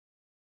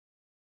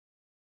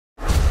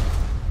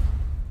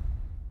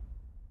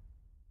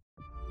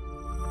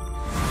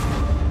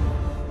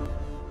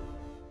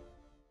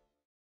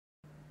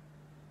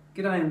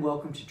G'day and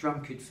welcome to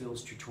Drum Kit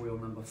Fills tutorial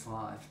number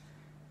 5.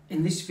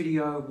 In this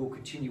video we'll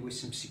continue with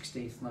some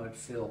 16th note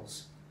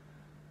fills.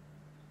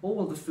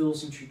 All of the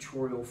fills in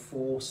tutorial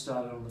 4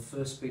 started on the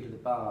first beat of the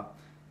bar.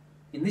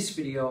 In this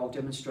video I'll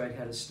demonstrate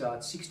how to start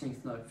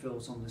 16th note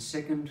fills on the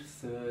 2nd,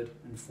 3rd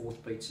and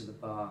 4th beats of the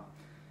bar.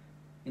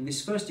 In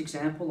this first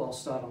example I'll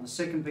start on the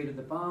 2nd beat of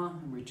the bar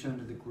and return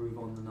to the groove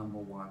on the number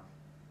 1.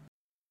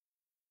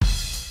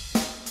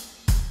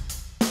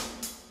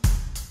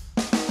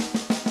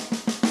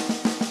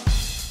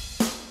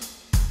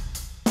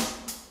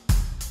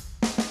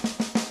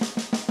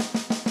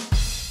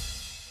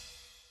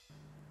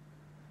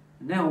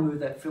 Now we'll move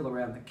that fill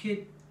around the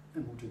kit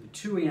and we'll do the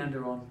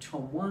 2-eander on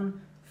tom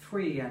 1,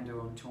 3-eander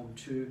on tom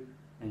 2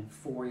 and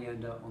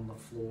 4-eander on the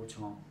floor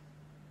tom.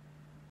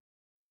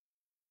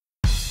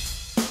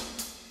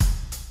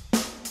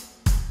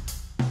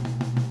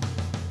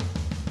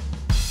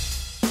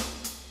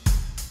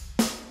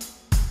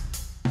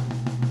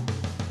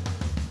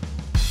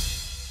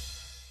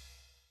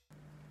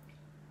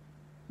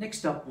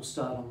 Next up we'll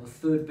start on the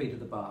 3rd beat of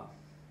the bar.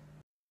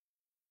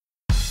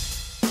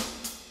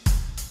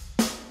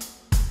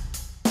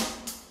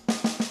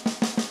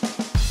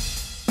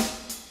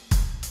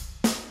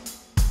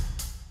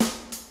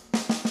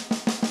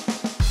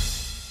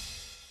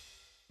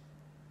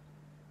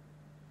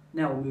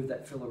 Now we'll move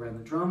that fill around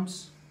the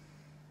drums.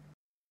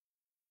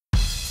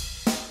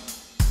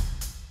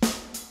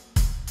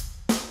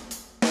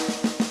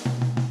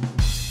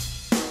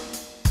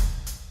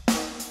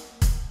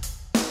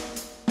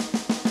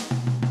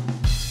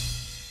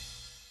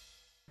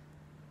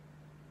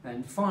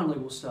 And finally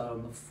we'll start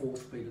on the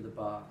 4th beat of the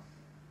bar.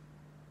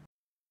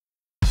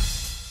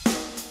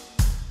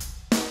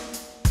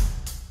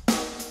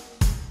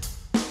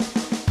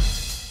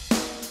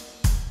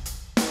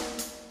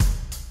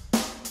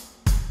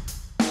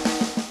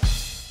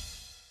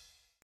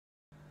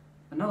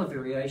 Another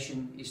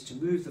variation is to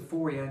move the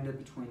 4-eander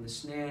between the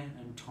snare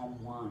and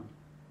tom 1.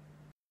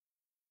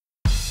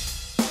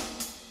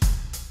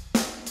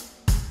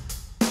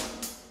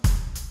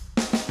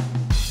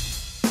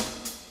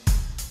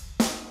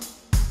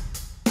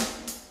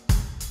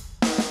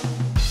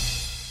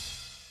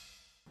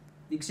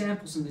 The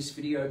examples in this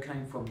video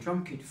came from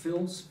Drum Kit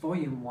Fills,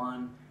 Volume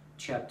 1,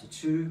 Chapter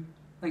 2.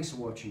 Thanks for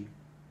watching.